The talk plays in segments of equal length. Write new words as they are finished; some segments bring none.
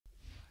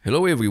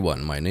Hello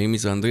everyone, my name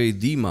is Andrei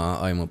Dima,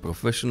 I'm a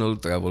professional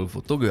travel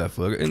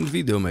photographer and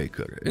video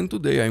maker, and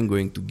today I'm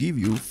going to give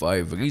you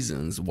 5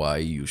 reasons why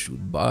you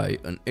should buy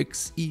an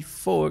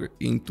X-E4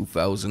 in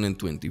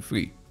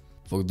 2023.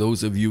 For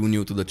those of you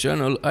new to the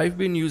channel, I've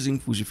been using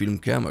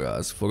Fujifilm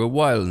cameras for a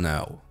while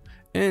now,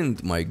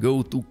 and my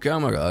go-to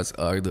cameras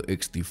are the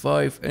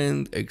X-T5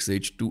 and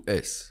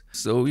X-H2S.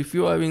 So if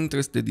you are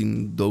interested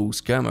in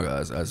those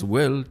cameras as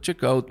well,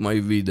 check out my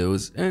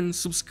videos and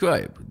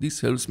subscribe,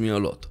 this helps me a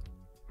lot.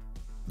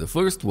 The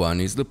first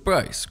one is the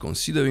price.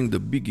 Considering the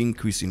big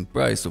increase in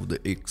price of the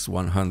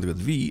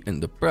X100V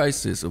and the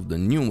prices of the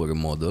newer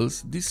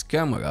models, this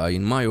camera,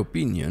 in my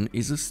opinion,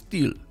 is a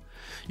steal.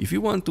 If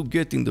you want to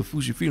get in the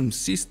Fujifilm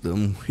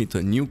system with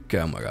a new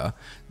camera,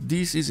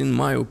 this is, in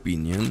my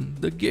opinion,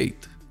 the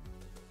gate.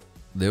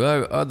 There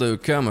are other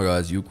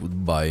cameras you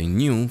could buy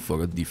new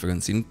for a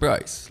difference in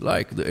price,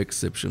 like the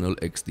exceptional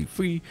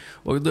X-T3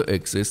 or the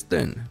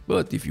XS10,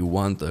 but if you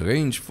want a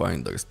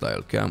rangefinder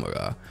style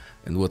camera,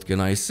 and what can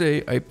I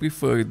say, I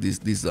prefer this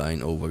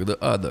design over the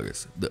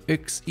others. The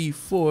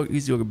X-E4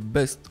 is your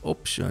best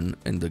option,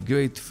 and the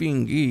great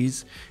thing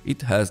is,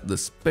 it has the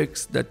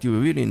specs that you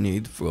really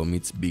need from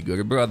its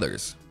bigger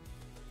brothers.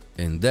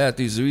 And that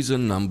is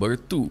reason number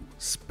 2,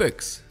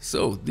 specs.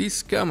 So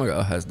this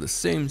camera has the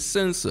same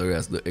sensor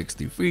as the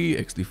X-T3,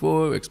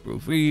 X-T4, X Pro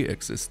 3,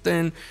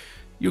 XS10,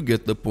 you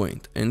get the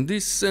point. And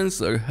this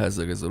sensor has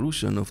a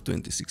resolution of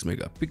 26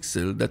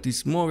 megapixels that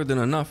is more than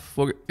enough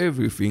for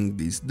everything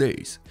these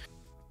days.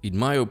 In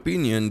my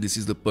opinion, this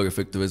is the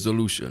perfect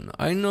resolution.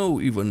 I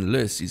know even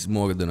less is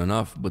more than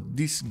enough, but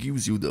this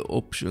gives you the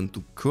option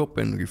to crop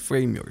and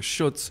reframe your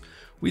shots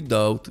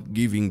without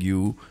giving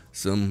you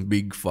some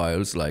big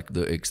files like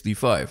the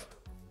X-T5.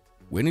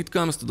 When it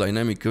comes to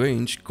dynamic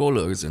range,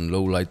 colors and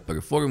low light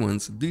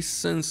performance, this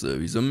sensor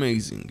is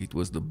amazing. It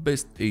was the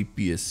best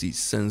APS-C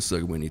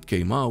sensor when it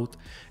came out,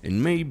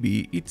 and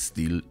maybe it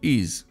still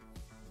is.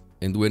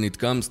 And when it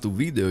comes to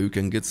video, you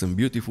can get some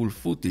beautiful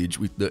footage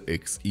with the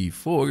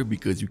X-E4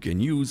 because you can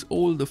use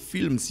all the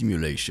film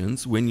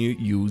simulations when you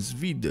use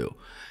video.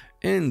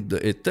 And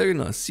the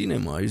Eterna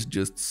Cinema is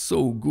just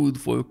so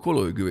good for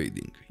color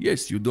grading.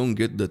 Yes, you don't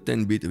get the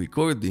 10-bit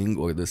recording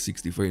or the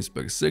 60 frames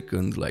per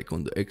second like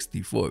on the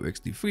X-T4 or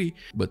X-T3,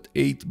 but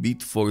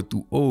 8-bit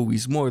 420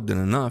 is more than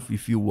enough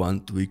if you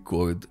want to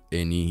record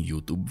any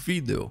YouTube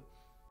video.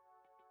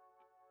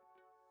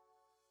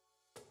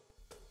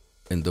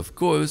 And of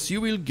course, you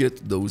will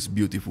get those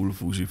beautiful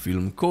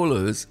Fujifilm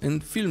colors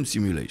and film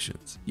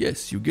simulations.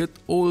 Yes, you get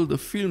all the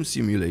film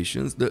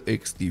simulations the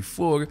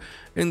X-T4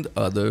 and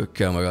other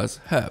cameras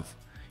have.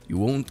 You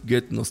won't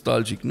get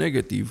nostalgic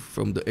negative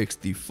from the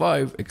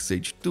X-T5,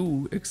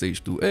 X-H2,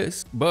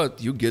 X-H2S,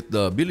 but you get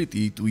the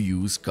ability to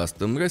use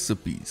custom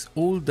recipes.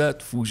 All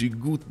that Fuji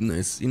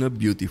goodness in a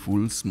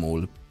beautiful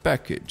small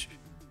package.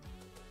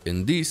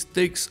 And this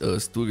takes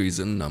us to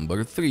reason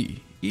number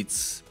 3.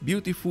 It's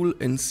beautiful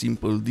and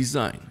simple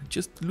design.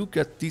 Just look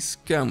at this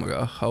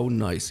camera, how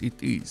nice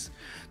it is.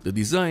 The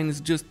design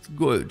is just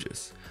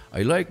gorgeous.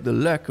 I like the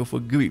lack of a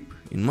grip.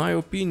 In my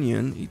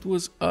opinion, it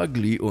was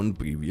ugly on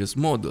previous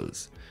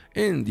models.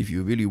 And if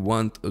you really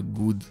want a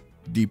good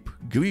deep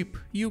grip,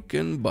 you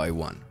can buy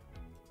one.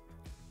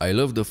 I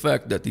love the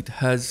fact that it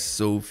has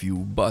so few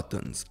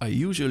buttons. I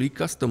usually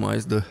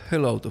customize the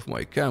hell out of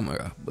my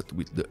camera, but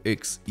with the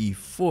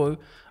X-E4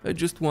 I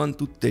just want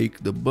to take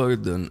the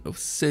burden of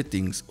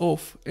settings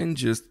off and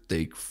just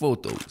take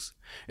photos.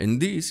 And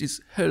this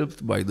is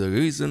helped by the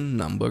reason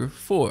number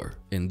 4,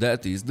 and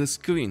that is the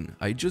screen.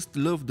 I just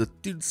love the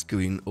tilt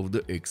screen of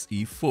the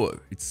X-E4.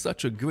 It's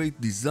such a great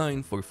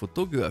design for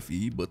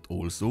photography but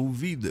also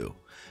video.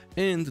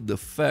 And the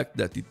fact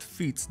that it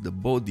fits the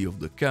body of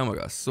the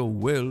camera so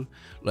well,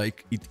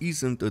 like it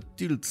isn't a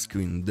tilt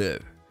screen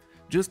there.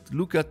 Just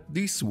look at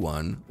this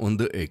one on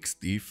the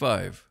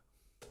X-T5.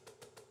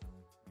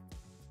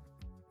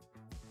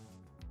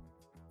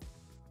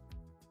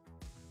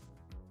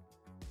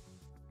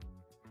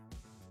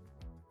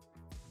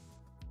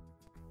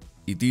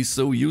 It is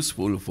so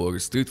useful for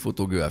street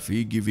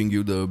photography, giving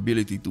you the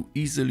ability to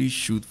easily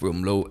shoot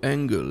from low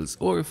angles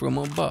or from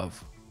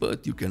above.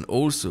 But you can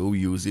also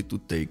use it to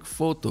take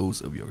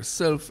photos of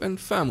yourself and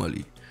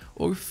family,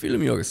 or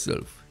film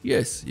yourself.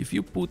 Yes, if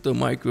you put a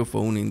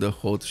microphone in the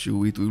hot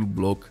shoe it will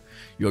block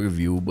your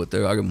view, but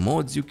there are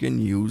mods you can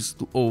use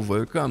to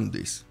overcome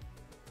this.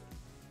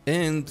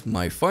 And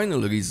my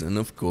final reason,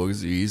 of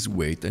course, is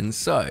weight and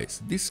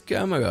size. This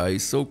camera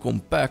is so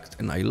compact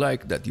and I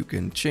like that you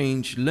can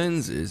change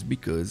lenses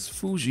because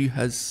Fuji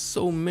has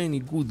so many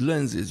good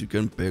lenses you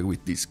can pair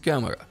with this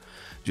camera.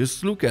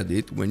 Just look at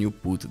it when you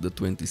put the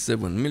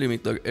 27mm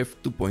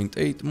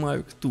f2.8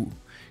 Mark II.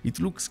 It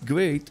looks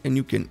great and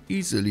you can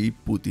easily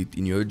put it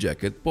in your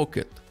jacket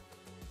pocket.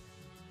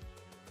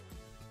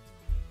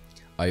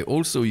 I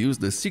also use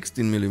the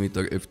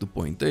 16mm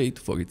f2.8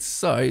 for its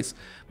size,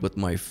 but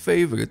my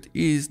favorite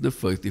is the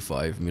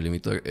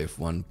 35mm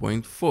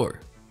f1.4.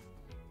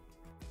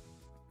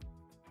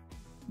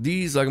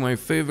 These are my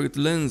favorite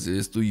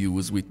lenses to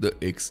use with the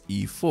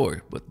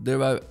X-E4, but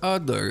there are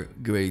other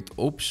great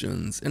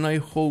options and I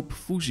hope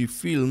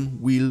Fujifilm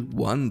will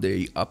one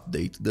day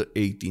update the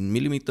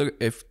 18mm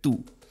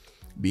f2.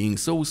 Being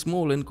so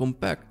small and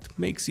compact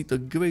makes it a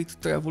great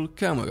travel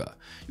camera.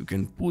 You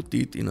can put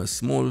it in a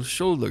small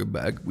shoulder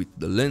bag with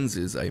the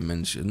lenses I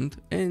mentioned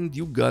and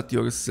you got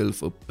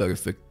yourself a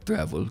perfect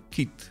travel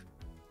kit.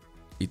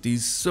 It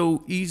is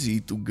so easy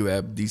to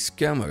grab this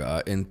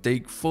camera and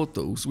take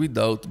photos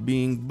without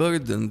being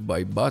burdened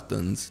by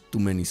buttons, too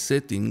many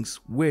settings,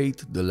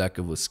 weight, the lack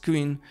of a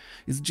screen.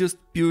 It's just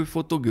pure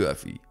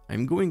photography.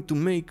 I'm going to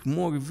make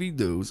more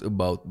videos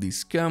about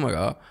this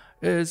camera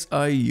as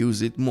I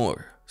use it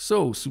more.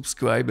 So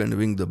subscribe and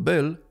ring the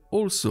bell.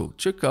 Also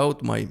check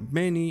out my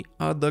many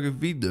other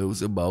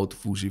videos about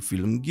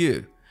Fujifilm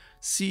gear.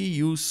 See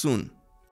you soon.